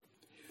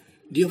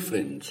Dear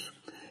friends,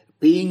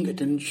 paying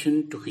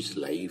attention to his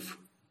life,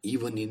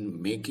 even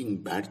in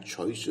making bad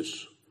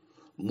choices,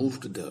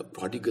 moved the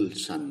prodigal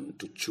son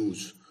to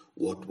choose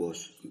what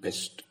was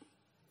best.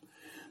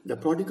 The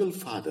prodigal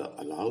father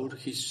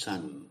allowed his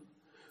son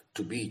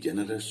to be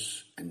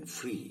generous and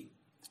free,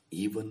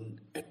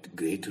 even at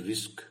great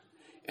risk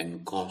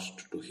and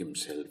cost to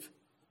himself.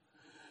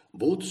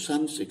 Both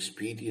sons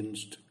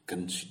experienced,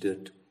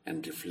 considered,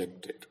 and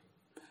reflected.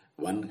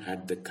 One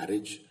had the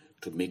courage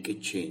to make a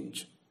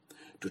change,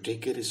 to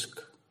take a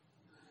risk.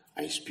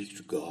 I speak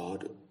to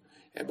God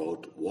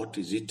about what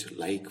is it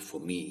like for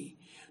me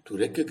to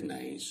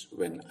recognize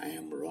when I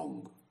am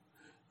wrong,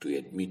 to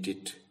admit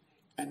it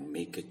and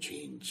make a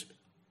change.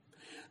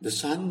 The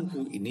son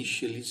who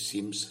initially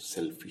seems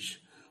selfish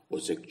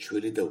was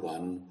actually the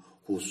one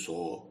who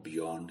saw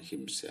beyond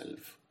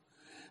himself.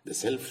 The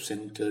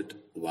self-centered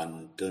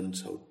one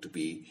turns out to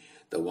be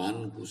the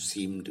one who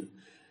seemed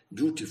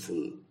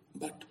dutiful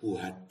but who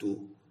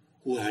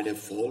had a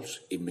false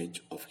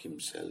image of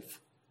himself,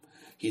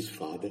 his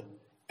father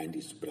and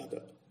his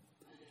brother.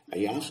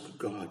 I ask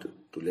God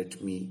to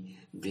let me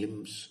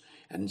glimpse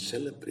and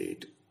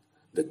celebrate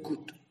the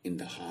good in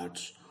the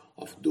hearts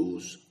of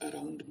those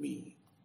around me.